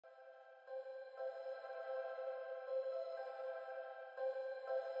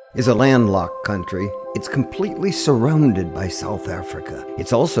is a landlocked country. It's completely surrounded by South Africa.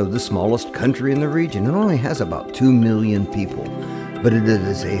 It's also the smallest country in the region. It only has about 2 million people, but it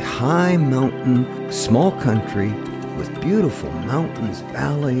is a high mountain, small country with beautiful mountains,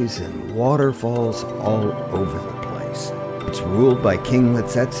 valleys, and waterfalls all over the place. It's ruled by King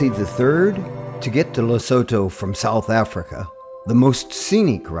Letsetsi III. To get to Lesotho from South Africa, the most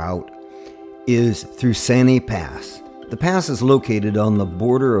scenic route is through Sani Pass. The pass is located on the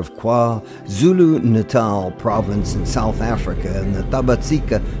border of KwaZulu-Natal province in South Africa and the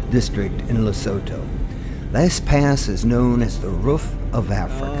Tabatsika district in Lesotho. This pass is known as the Roof of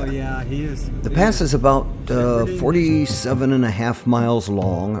Africa. Oh yeah, he is. The pass is about 47.5 miles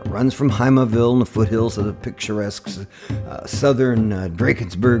long. It runs from Heimaville in the foothills of the picturesque southern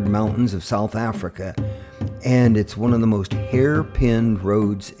Drakensberg Mountains of South Africa, and it's one of the most hair-pinned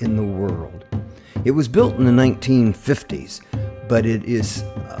roads in the world. It was built in the 1950s, but it is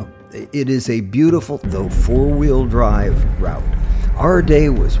a beautiful, though four-wheel drive route. Our day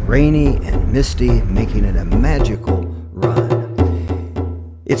was rainy and misty, making it a magical run.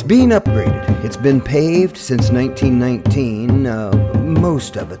 It's being upgraded. It's been paved since 1919,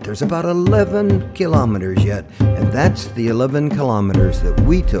 most of it. There's about 11 kilometers yet, and that's the 11 kilometers that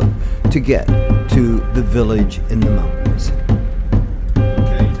we took to get to the village in the mountains.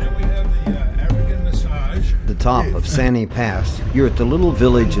 The top of Sani Pass, you're at the little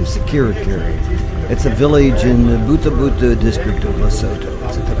village of Sekirikiri. It's a village in the Besotho district of Lesotho.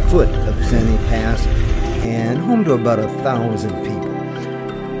 It's at the foot of Sani Pass and home to about 1,000 people.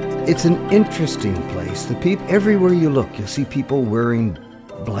 It's an interesting place. Everywhere you look, you'll see people wearing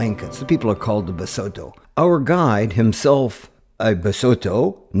blankets. The people are called the Besotho. Our guide, himself a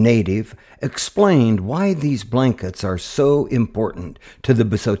Besotho native, explained why these blankets are so important to the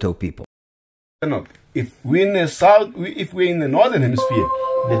Besotho people. If we're in the south, if we're in the northern hemisphere,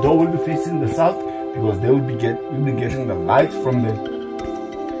 the door will be facing the south because they will be getting the light from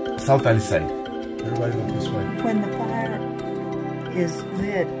the southerly side. Everybody look this way. When the fire is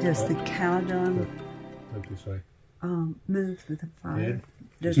lit, does the cow dung Look this way. move with the fire?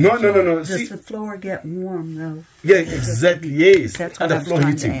 No. Does the floor get warm though? Yeah, exactly. Yes. That's what I was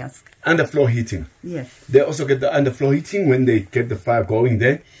trying to ask. Underfloor heating. Yes. They also get the underfloor heating when they get the fire going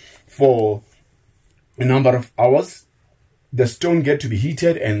there for a number of hours. The stone get to be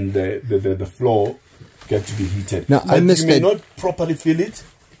heated and the floor get to be heated. Now, but you may not properly feel it.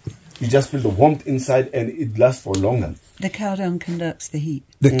 You just feel the warmth inside and it lasts for longer. The cow dung conducts the heat.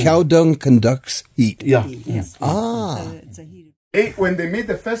 The cow dung conducts heat. Yeah. Yes. Ah. So it's a heat. When they made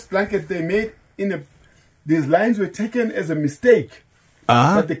the first blanket, they made these lines were taken as a mistake.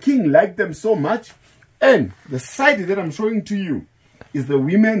 But the king liked them so much. And the side that I'm showing to you is the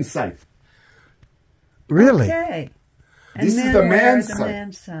women's side. Really? Okay. And This is men the wear man's the side.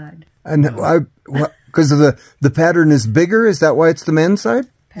 man's side. And because of the pattern is bigger, is that why it's the men's side?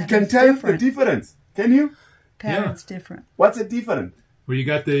 You can tell the difference. Can you? Pattern's different. What's the difference? Well, you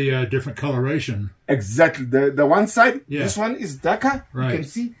got the different coloration. Exactly. The one side, Yeah. this one is darker. Right. You can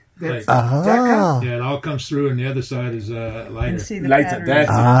see that's Right. darker. Yeah, it all comes through, and the other side is You lighter. can see the Lighter. pattern.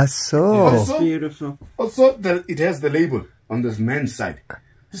 That's So. Also, Beautiful. also it has the label on this men's side.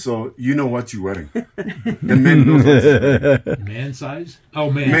 So you know what you're wearing. The men knows what's Man size?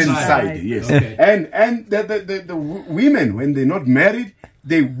 Oh, man men's size. side, yes. Okay. And the women, when they're not married,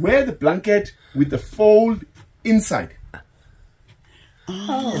 they wear the blanket with the fold inside.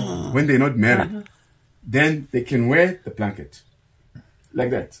 Oh. When they're not married, then they can wear the blanket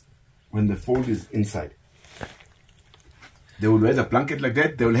like that. When the fold is inside, they will wear the blanket like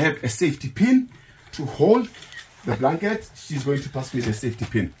that. They will have a safety pin to hold the blanket. She's going to pass me the safety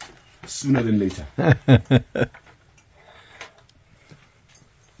pin sooner than later.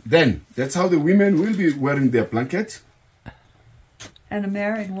 Then that's how the women will be wearing their blanket. And a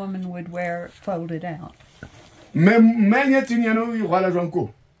married woman would wear it folded out.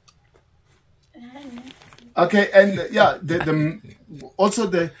 Okay, and yeah, also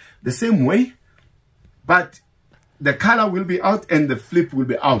the same way, but the color will be out and the flip will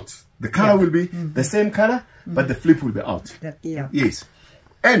be out. The color will be the same color, but the flip will be out. Yeah. Yes.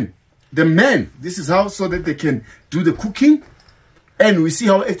 And the men, this is how, so that they can do the cooking, and we see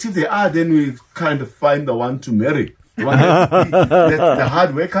how active they are, then we kind of find the one to marry. The one let the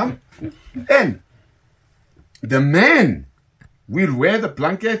hard work come. And the men will wear the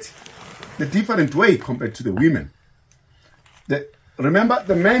blanket the different way compared to the women. Remember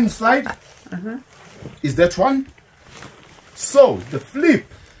the men's side is that one. So the flip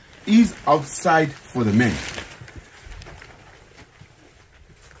is outside for the men.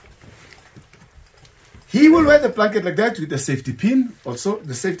 He will wear the blanket like that with the safety pin. Also,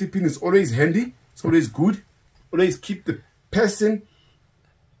 the safety pin is always handy. It's always good. Always keep the person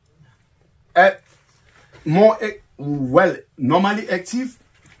more normally active,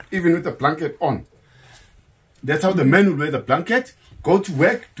 even with the blanket on. That's how the man will wear the blanket, go to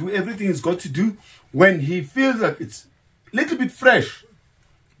work, do everything he's got to do. When he feels that it's a little bit fresh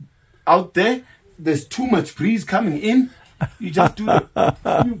out there, there's too much breeze coming in, you just do the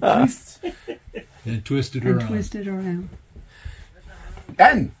few twists. And twist it around. Twist it around.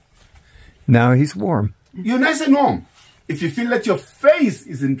 And Now he's warm. you're nice and warm. If you feel that your face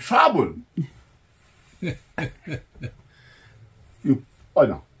is in trouble, oh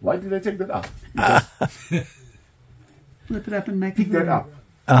no, why did I take that up? Flip it up and make Pick it that round.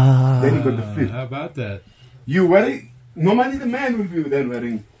 up. Then you got the flip. How about that? You wearing, normally the man will be then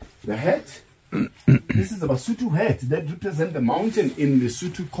wearing the hat. This is a Besotho hat that represents the mountain in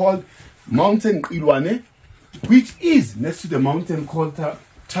Lesotho called Mountain Ilwane, which is next to the mountain called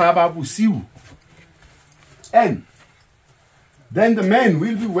Thaba Bosiu. And then the man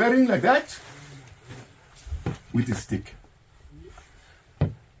will be wearing like that with a stick.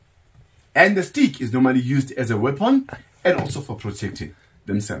 And the stick is normally used as a weapon and also for protecting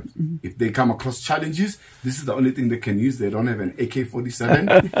themselves. If they come across challenges, this is the only thing they can use. They don't have an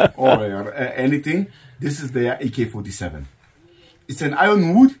AK-47 or anything. This is their AK-47. It's an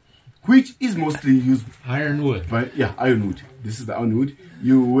iron wood, which is mostly used Ironwood. by, ironwood. This is the ironwood.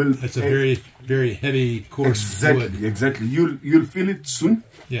 You will. That's a very, very heavy, coarse wood. Exactly. You'll feel it soon.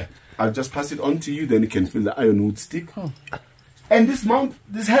 Yeah. I'll just pass it on to you, then you can feel the ironwood stick. And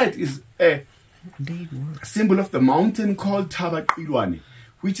this hat is a symbol of the mountain called Thaba Ilwane,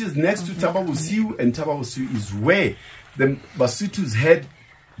 which is next to Thaba Bosiu, and Thaba Bosiu is where the Basotho's had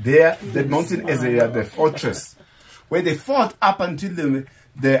that mountain as the fortress, where they fought up until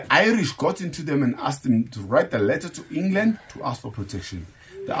the Irish got into them and asked them to write a letter to England to ask for protection.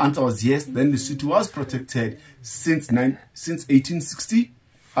 The answer was yes. Then Lesotho was protected since 1860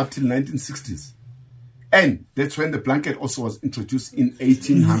 up till 1960s. And that's when the blanket also was introduced in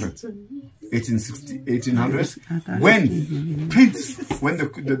 1800s. 1860s, when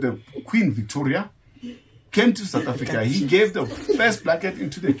the Queen Victoria came to South Africa, he gave the first blanket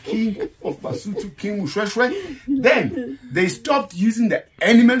into the King of Besotho, King Moshoeshoe. Then they stopped using the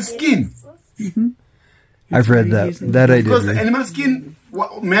animal skin. I've read that. That I did. Because the animal skin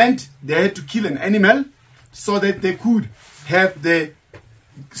meant they had to kill an animal so that they could have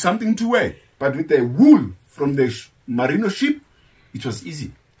something to wear. But with the wool from the merino sheep, it was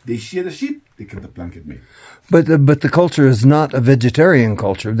easy. They shear the sheep, they get the blanket made. But the culture is not a vegetarian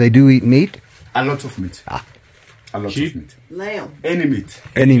culture. They do eat meat. A lot of meat. A lot Sheep? of meat. Lamb. Any meat.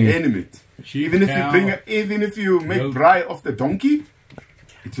 Any meat. Sheep, Even cow, if you make goat. braai of the donkey,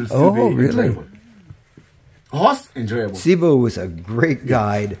 it will still be really? enjoyable. Horse, enjoyable. Sibo was a great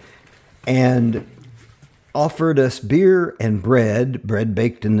guide and offered us beer and bread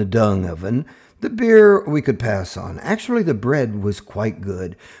baked in the dung oven. The beer we could pass on. Actually, the bread was quite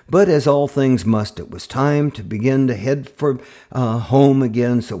good. But as all things must, it was time to begin to head for home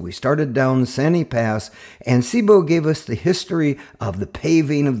again. So we started down Sani Pass, and Sibo gave us the history of the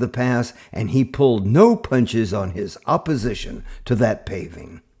paving of the pass, and he pulled no punches on his opposition to that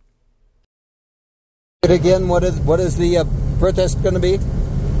paving. Again, what is the protest going to be?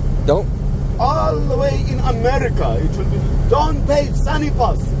 Don't. All the way in America, it will be don't pave Sani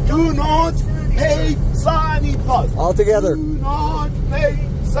Pass. Do not pave Sani Pass. All together. Do not pave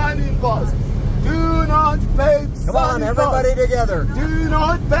Sani Pass. Do not pave Sani Pass. Come on, everybody together. Do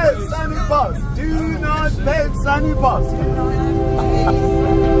not pave Sani Pass. Do not pave Sani Pass.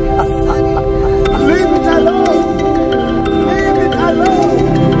 Leave it alone. Leave it alone.